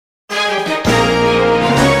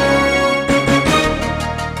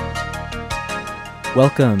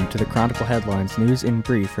Welcome to the Chronicle Headlines News in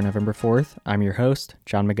Brief for November 4th. I'm your host,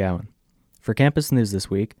 John McGowan. For campus news this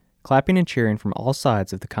week, clapping and cheering from all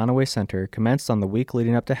sides of the Conaway Center commenced on the week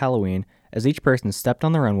leading up to Halloween as each person stepped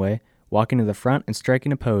on the runway, walking to the front and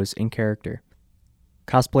striking a pose in character.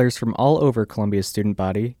 Cosplayers from all over Columbia's student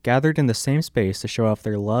body gathered in the same space to show off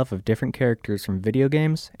their love of different characters from video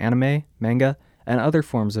games, anime, manga, and other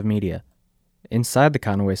forms of media. Inside the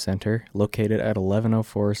Conaway Center, located at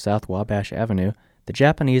 1104 South Wabash Avenue, the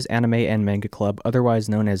Japanese Anime and Manga Club, otherwise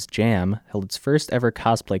known as JAM, held its first ever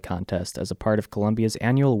cosplay contest as a part of Columbia's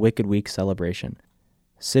annual Wicked Week celebration.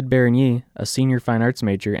 Sid Berigny, a senior fine arts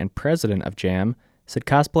major and president of JAM, said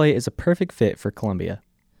cosplay is a perfect fit for Columbia.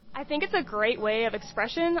 I think it's a great way of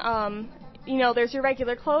expression. There's your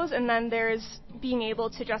regular clothes, and then there's being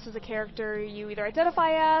able to dress as a character you either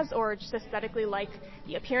identify as or just aesthetically like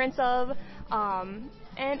the appearance of.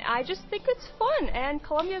 And I just think it's fun, and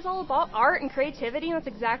Columbia is all about art and creativity, and that's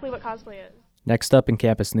exactly what cosplay is. Next up in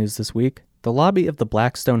campus news this week, the lobby of the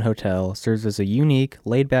Blackstone Hotel serves as a unique,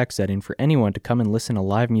 laid-back setting for anyone to come and listen to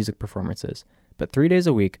live music performances. But 3 days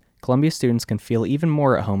a week, Columbia students can feel even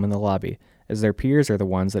more at home in the lobby, as their peers are the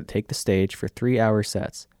ones that take the stage for 3-hour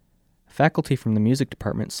sets. Faculty from the music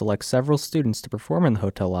department select several students to perform in the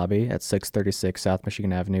hotel lobby at 636 South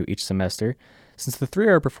Michigan Avenue each semester, since the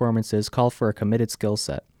 3-hour performances call for a committed skill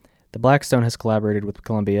set. The Blackstone has collaborated with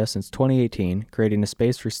Columbia since 2018, creating a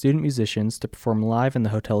space for student musicians to perform live in the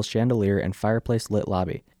hotel's chandelier and fireplace-lit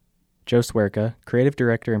lobby. Joe Swerka, creative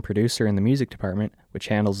director and producer in the music department, which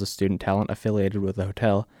handles the student talent affiliated with the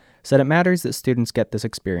hotel, said it matters that students get this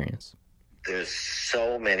experience. There's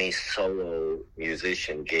so many solo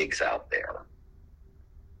musician gigs out there.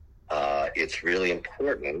 It's really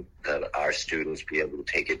important that our students be able to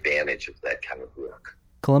take advantage of that kind of work.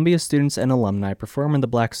 Columbia students and alumni perform in the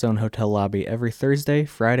Blackstone Hotel lobby every Thursday,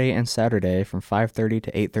 Friday, and Saturday from 5:30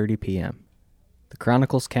 to 8:30 p.m. The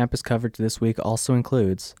Chronicle's campus coverage this week also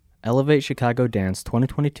includes Elevate Chicago Dance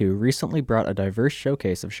 2022 recently brought a diverse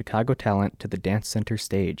showcase of Chicago talent to the Dance Center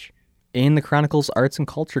stage. In the Chronicle's arts and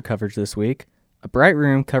culture coverage this week, a bright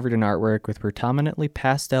room covered in artwork with predominantly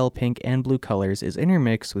pastel pink and blue colors is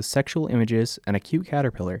intermixed with sexual images and a cute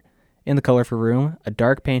caterpillar. In the colorful room, a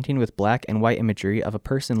dark painting with black and white imagery of a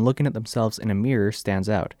person looking at themselves in a mirror stands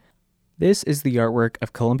out. This is the artwork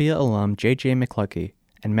of Columbia alum J.J. McCluckey,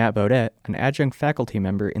 and Matt Baudet, an adjunct faculty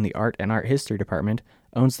member in the Art and Art History Department,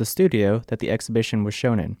 owns the studio that the exhibition was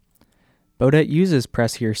shown in. Baudet uses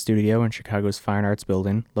Press Here Studio in Chicago's Fine Arts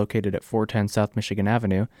Building, located at 410 South Michigan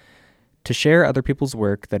Avenue, to share other people's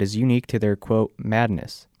work that is unique to their, quote,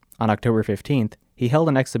 madness. On October 15th, he held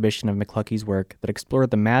an exhibition of McCluckey's work that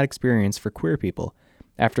explored the mad experience for queer people.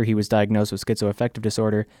 After he was diagnosed with schizoaffective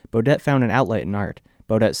disorder, Baudet found an outlet in art.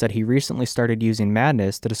 Baudet said he recently started using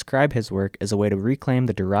madness to describe his work as a way to reclaim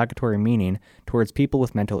the derogatory meaning towards people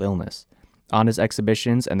with mental illness. On his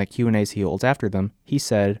exhibitions and the Q&As he holds after them, he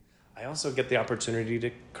said, I also get the opportunity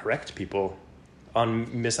to correct people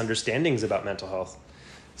on misunderstandings about mental health,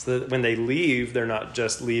 so that when they leave, they're not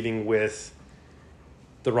just leaving with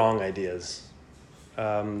the wrong ideas,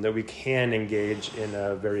 that we can engage in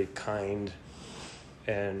a very kind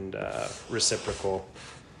and reciprocal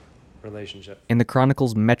relationship. In the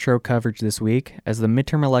Chronicle's Metro coverage this week, as the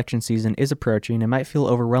midterm election season is approaching, it might feel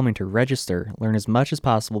overwhelming to register, learn as much as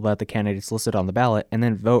possible about the candidates listed on the ballot, and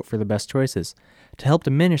then vote for the best choices. To help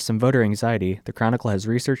diminish some voter anxiety, the Chronicle has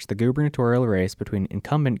researched the gubernatorial race between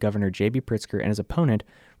incumbent Governor J.B. Pritzker and his opponent,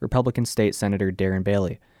 Republican State Senator Darren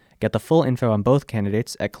Bailey. Get the full info on both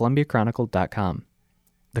candidates at ColumbiaChronicle.com.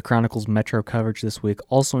 The Chronicle's Metro coverage this week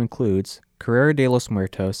also includes Carrera de los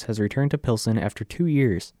Muertos has returned to Pilsen after 2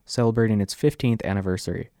 years, celebrating its 15th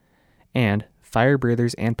anniversary. And Fire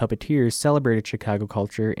Breathers and Puppeteers celebrated Chicago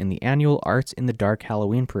culture in the annual Arts in the Dark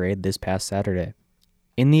Halloween parade this past Saturday.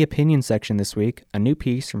 In the opinion section this week, a new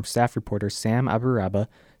piece from staff reporter Sam Aburaba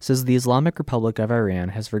says the Islamic Republic of Iran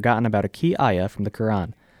has forgotten about a key ayah from the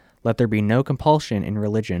Quran. Let there be no compulsion in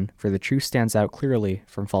religion, for the truth stands out clearly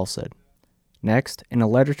from falsehood. Next, in a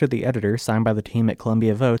letter to the editor signed by the team at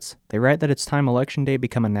Columbia Votes, they write that it's time Election Day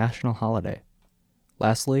become a national holiday.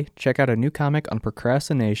 Lastly, check out a new comic on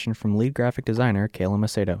procrastination from lead graphic designer Kayla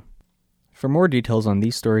Macedo. For more details on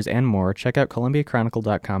these stories and more, check out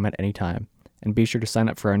ColumbiaChronicle.com at any time, and be sure to sign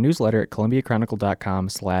up for our newsletter at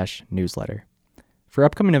ColumbiaChronicle.com/newsletter. For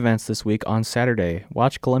upcoming events this week on Saturday,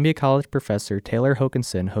 watch Columbia College professor Taylor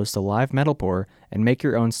Hokanson host a live metal pour and make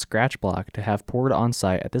your own scratch block to have poured on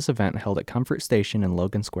site at this event held at Comfort Station in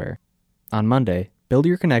Logan Square. On Monday, build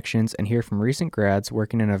your connections and hear from recent grads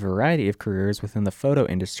working in a variety of careers within the photo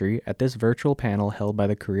industry at this virtual panel held by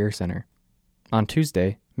the Career Center. On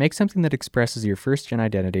Tuesday, make something that expresses your first-gen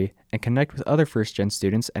identity and connect with other first-gen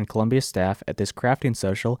students and Columbia staff at this crafting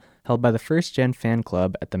social held by the First-Gen Fan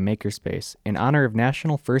Club at the Makerspace in honor of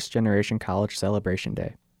National First Generation College Celebration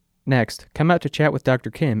Day. Next, come out to chat with Dr.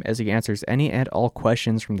 Kim as he answers any and all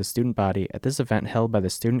questions from the student body at this event held by the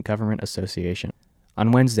Student Government Association.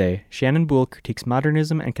 On Wednesday, Shannon Boole critiques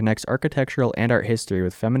modernism and connects architectural and art history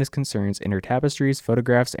with feminist concerns in her tapestries,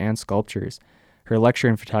 photographs, and sculptures. Her lecture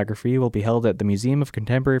in photography will be held at the Museum of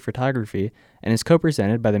Contemporary Photography and is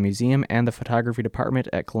co-presented by the museum and the photography department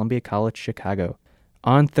at Columbia College Chicago.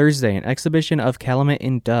 On Thursday, an exhibition of Calumet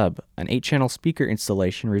in Dub, an 8-channel speaker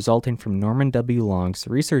installation resulting from Norman W. Long's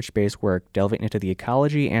research-based work delving into the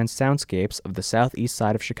ecology and soundscapes of the southeast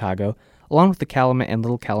side of Chicago, along with the Calumet and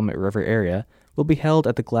Little Calumet River area, will be held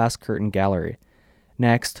at the Glass Curtain Gallery.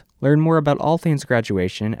 Next, learn more about all things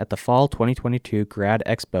graduation at the Fall 2022 Grad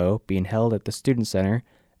Expo being held at the Student Center,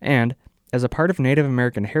 and, as a part of Native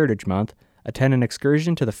American Heritage Month, attend an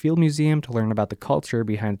excursion to the Field Museum to learn about the culture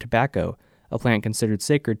behind tobacco, a plant considered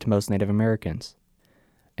sacred to most Native Americans.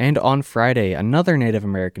 And on Friday, another Native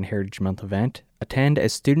American Heritage Month event, attend a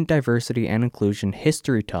Student Diversity and Inclusion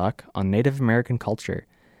History Talk on Native American culture.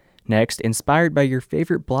 Next, inspired by your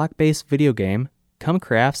favorite block-based video game, come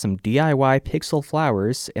craft some DIY pixel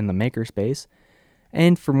flowers in the Makerspace.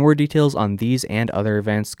 And for more details on these and other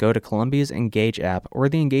events, go to Columbia's Engage app or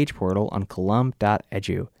the Engage portal on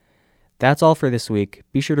columb.edu. That's all for this week.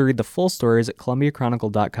 Be sure to read the full stories at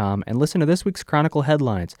columbiachronicle.com and listen to this week's Chronicle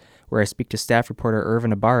headlines, where I speak to staff reporter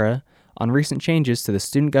Irvin Ibarra on recent changes to the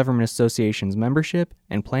Student Government Association's membership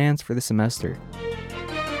and plans for the semester.